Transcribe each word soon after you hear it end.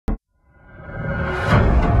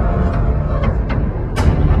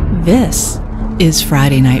This is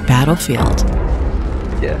Friday Night Battlefield.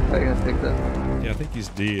 Yeah, I gotta pick that. Yeah, I think he's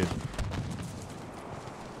dead.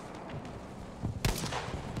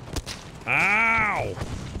 Ow!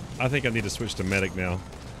 I think I need to switch to medic now,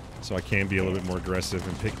 so I can be a little bit more aggressive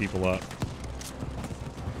and pick people up.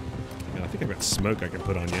 Yeah, I think I've got smoke I can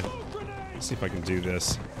put on you. Let's see if I can do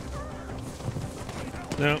this.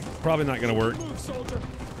 No, probably not going to work.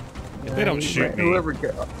 If they don't shoot me. Whoever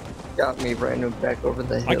got me ran back over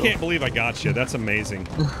the hill. I can't believe I got you. That's amazing.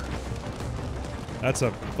 That's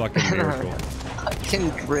a fucking miracle.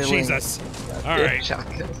 Jesus. All right.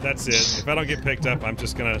 That's it. If I don't get picked up, I'm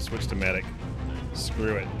just going to switch to medic.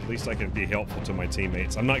 Screw it. At least I can be helpful to my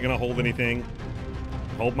teammates. I'm not going to hold anything.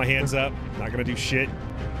 Hold my hands up. Not going to do shit.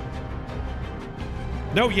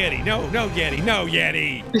 No Yeti. No Yeti. No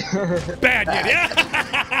Yeti. Bad Yeti.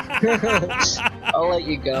 I'll let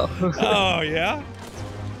you go. Oh, yeah?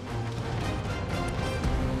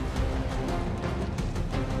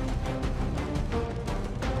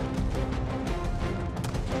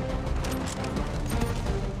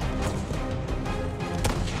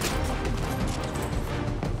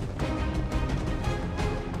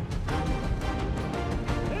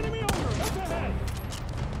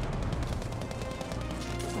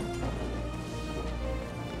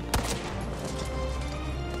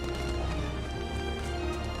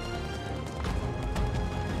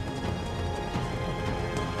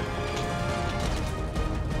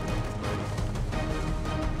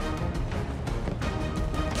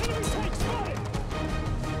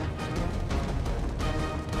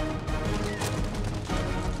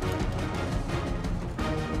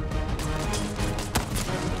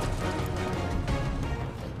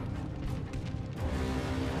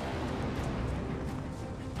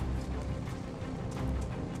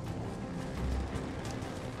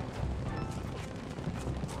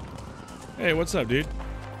 Hey, what's up, dude?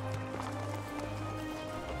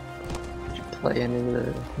 Did you play any of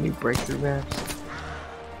the new breakthrough maps?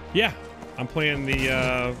 Yeah, I'm playing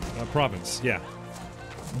the Provence, yeah.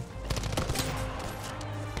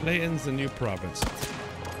 Playing the new Provence.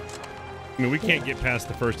 I mean, we can't get past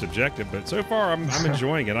the first objective, but so far I'm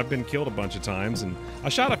enjoying it. I've been killed a bunch of times, and I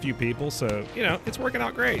shot a few people, so, you know, it's working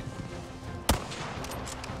out great.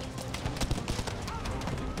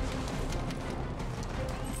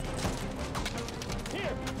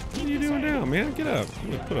 What are you doing now, man? Get up.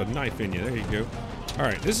 I'm gonna put a knife in you. There you go. All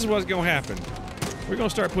right, this is what's gonna happen. We're gonna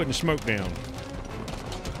start putting smoke down.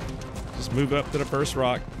 Just move up to the first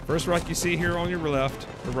rock. First rock you see here on your left,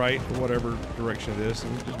 or right, or whatever direction it is,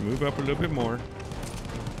 and just move up a little bit more.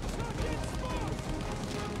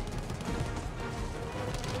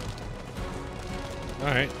 All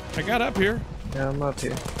right, I got up here. Yeah, I'm up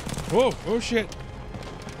here. Whoa! Oh shit!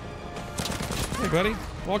 Hey, buddy.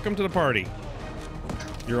 Welcome to the party.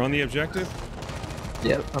 You're on the objective?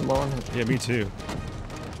 Yep, I'm on it. Yeah, me too.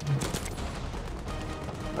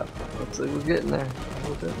 Looks like we're getting there. A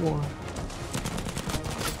little bit more.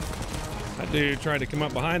 That dude tried to come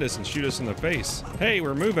up behind us and shoot us in the face. Hey,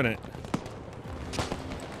 we're moving it.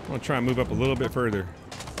 I'm gonna try and move up a little bit further.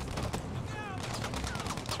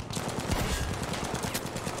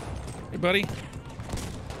 Hey, buddy.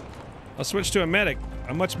 I'll switch to a medic.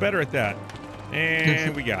 I'm much better at that.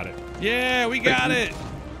 And we got it. Yeah, we got it.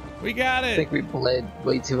 We got it. I think we played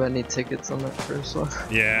way too many tickets on that first one.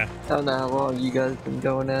 Yeah. I don't know how long you guys been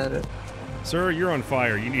going at it. Sir, you're on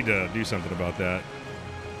fire. You need to do something about that.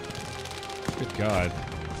 Good God.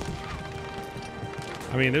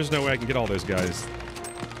 I mean, there's no way I can get all those guys.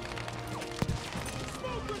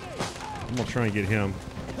 I'm gonna try and get him.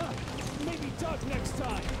 Maybe duck next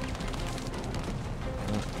time.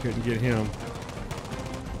 Couldn't get him.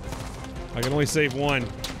 I can only save one.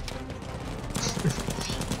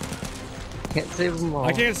 Can't save them all.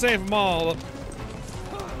 I can't save them all.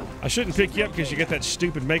 I shouldn't pick you up because you got that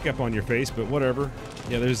stupid makeup on your face, but whatever.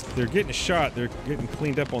 Yeah, they're getting shot. They're getting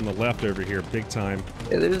cleaned up on the left over here, big time.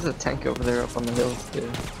 Yeah, there's a tank over there up on the hills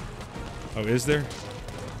too. Oh, is there?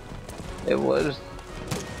 It was.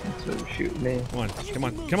 That's what was shooting me. Come on, come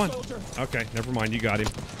on, come on. Okay, never mind. You got him.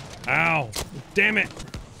 Ow! Damn it!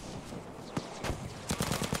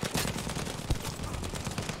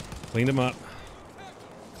 Clean him up.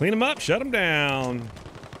 Clean him up. Shut him down.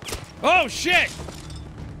 Oh shit!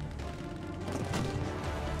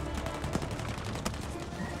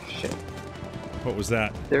 Shit. What was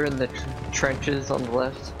that? They're in the trenches on the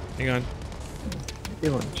left. Hang on. They're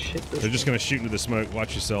doing shit. They're just gonna shoot into the smoke.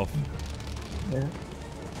 Watch yourself. Yeah.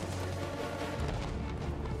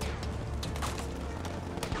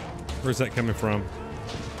 Where's that coming from?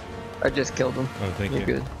 I just killed him. Oh, thank you. You're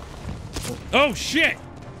good. Oh shit!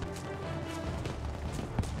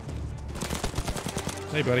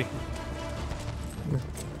 Hey, buddy.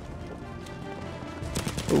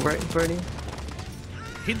 Oh, right in front of you.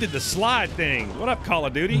 He did the slide thing. What up, Call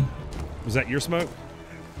of Duty? Was that your smoke?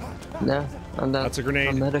 No, I'm not. That's a grenade.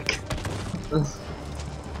 I'm medic.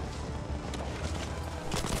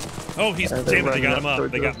 Oh, he's damn it! They got him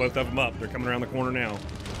up. They got us. both of them up. They're coming around the corner now.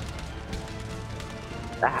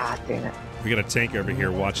 Ah, damn it. We got a tank over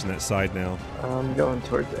here watching that side now. I'm going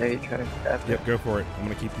towards A, trying to grab it. Yep, go for it. I'm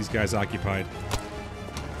gonna keep these guys occupied.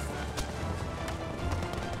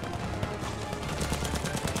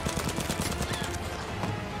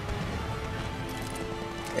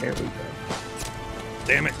 There we go.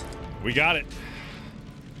 Damn it. We got it.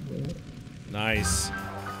 Nice.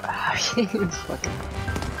 Ah, he's fucking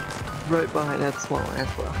right behind that small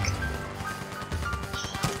ass rock.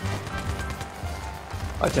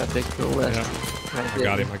 Watch out, Dick, to the left. Yeah. I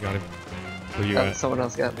got him. I got him. Where you at? Someone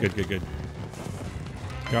else got me. Good, good, good.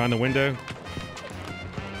 Guy on the window.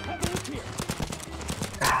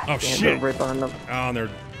 Ah, Oh, damn, shit. they're right behind them. Oh, and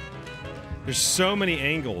there's so many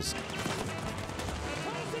angles.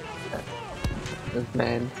 This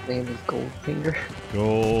man's name is Goldfinger.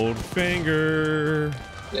 Goldfinger.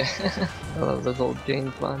 Yeah. I love those old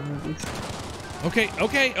James Bond movies. Okay,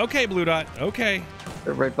 okay, okay, Blue Dot. Okay.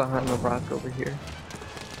 They're right behind the rock over here.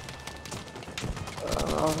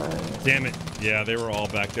 Damn it. Yeah, they were all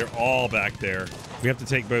back there. All back there. We have to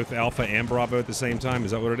take both Alpha and Bravo at the same time?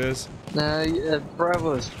 Is that what it is? No, yeah,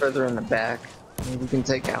 Bravo is further in the back. We can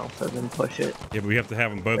take Alpha, then push it. Yeah, but we have to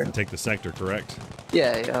have them both and take the sector, correct?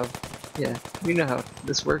 Yeah, yeah. Yeah, you know how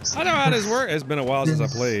this works. I know how this works. It's been a while since I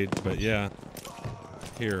played, but yeah.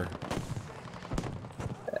 Here.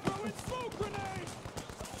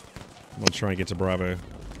 I'm gonna try and get to Bravo.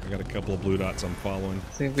 I got a couple of blue dots I'm following.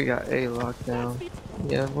 I think we got A locked down.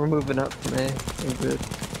 Yeah, we're moving up from A. We're good.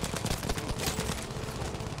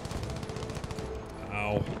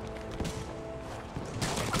 Ow.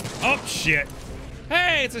 Oh, shit.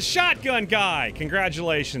 Hey, it's a shotgun guy.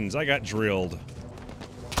 Congratulations. I got drilled.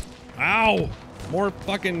 Ow. More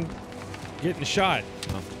fucking getting shot.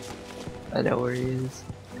 Oh. I know where he is.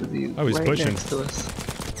 He's Oh, he's right pushing. next to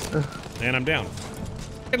us. And I'm down.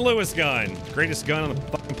 Lewis gun. Greatest gun on the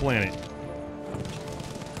fucking planet.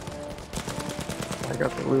 I got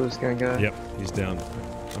the Lewis gun guy. Yep, he's down.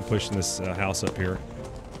 I'm pushing this house up here.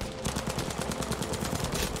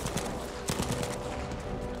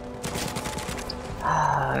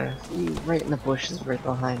 Ah, he's right in the bushes right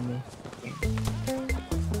behind me.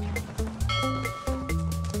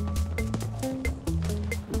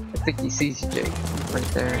 I think he sees you, Jake. He's right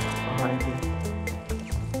there behind you.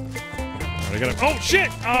 I got him. Oh shit!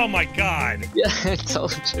 Oh my god! Yeah, I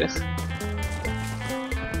told you.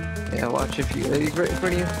 Yeah, watch if you. He's right in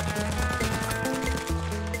front of you.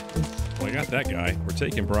 Well, I got that guy. We're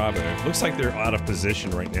taking Bravo. Looks like they're out of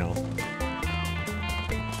position right now.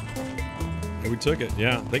 Yeah, we took it.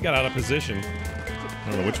 Yeah, they got out of position. I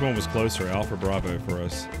don't know which one was closer, Alpha or Bravo for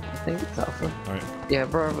us. I think it's Alpha. All right. Yeah,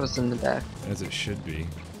 Bravo's in the back. As it should be.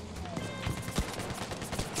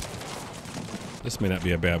 This may not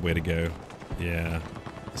be a bad way to go. Yeah,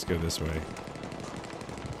 let's go this way.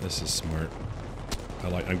 This is smart.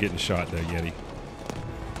 I'm getting shot though, Yeti.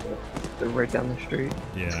 They're right down the street.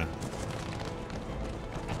 Yeah.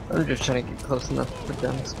 I'm just trying to get close enough to put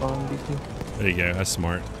down the spawn BT. There you go. That's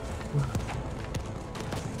smart.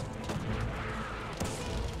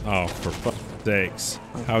 Oh, for fuck's sakes!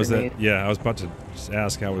 How's that? Yeah, I was about to just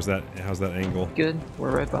ask how's that angle? Good.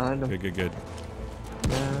 We're right behind him. Good, good, good.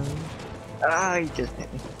 He just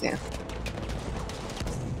hit me. Damn.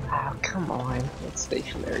 Oh, come on. That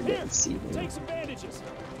stationary didn't see me. Take some bandages.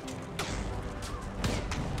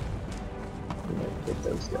 I'm gonna get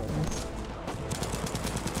those guys.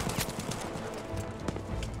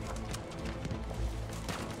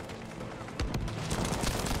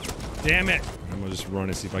 Damn it! I'm gonna just run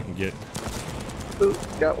and see if I can get. Ooh,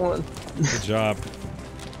 got one. Good job.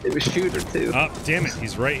 It was shooter too. Oh, damn it!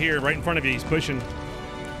 He's right here, right in front of you. He's pushing.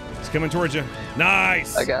 He's coming towards you.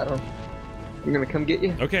 Nice. I got him. I'm gonna come get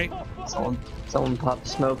you. Okay. Someone popped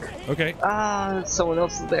smoke. Okay. Ah, someone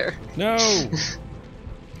else is there. No.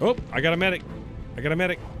 Oh, I got a medic. I got a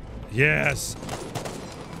medic. Yes.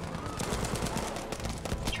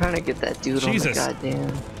 Trying to get that dude Jesus. on the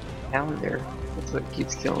goddamn calendar. That's what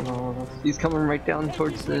keeps killing all of us. He's coming right down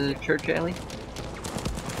towards the church alley.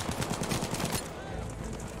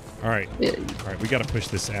 All right. Yeah. All right. We got to push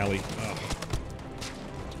this alley. Oh.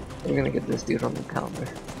 I'm gonna get this dude on the calendar.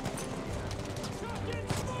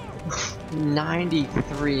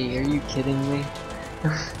 93. Are you kidding me?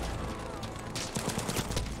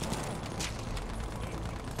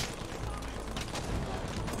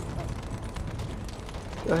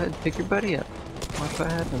 Go ahead, pick your buddy up. Watch what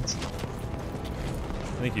happens.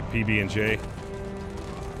 Thank you, PB&J.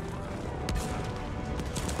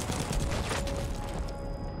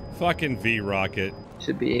 Fucking V-Rocket.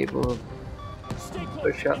 Should be able to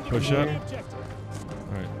push up. Push up?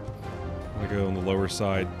 Alright. I'm gonna go on the lower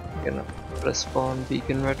side. I'm gonna put a spawn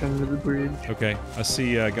beacon right under the bridge. Okay, I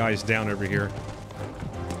see guys down over here.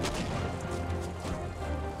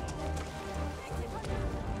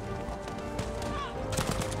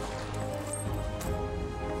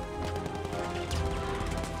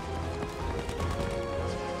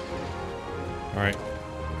 Alright.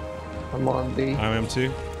 I'm on B. I am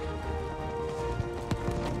too.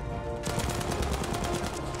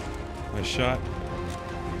 Nice shot.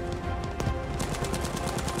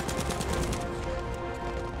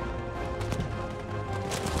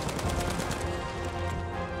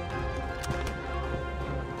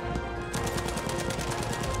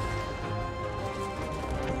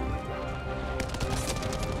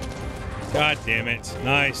 God damn it.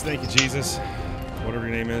 Nice. Thank you, Jesus. Whatever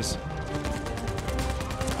your name is.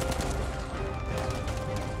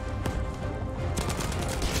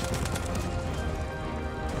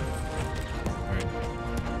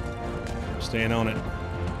 Staying on it.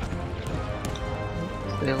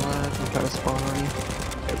 Stay alive. I'm trying to spawn on you.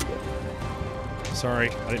 There we go. Sorry,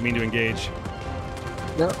 I didn't mean to engage.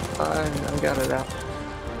 No, I got it out.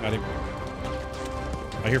 Got him.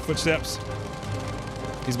 I hear footsteps.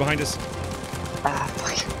 He's behind us. Ah,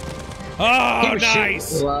 fuck. Oh,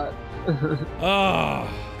 nice! A lot. Oh.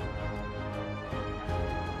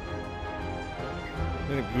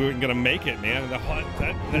 We weren't gonna make it, man.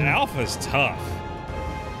 The alpha's tough.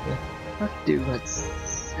 Dude, that's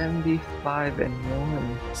 75 and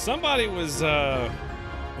 1. Somebody was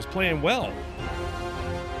playing well.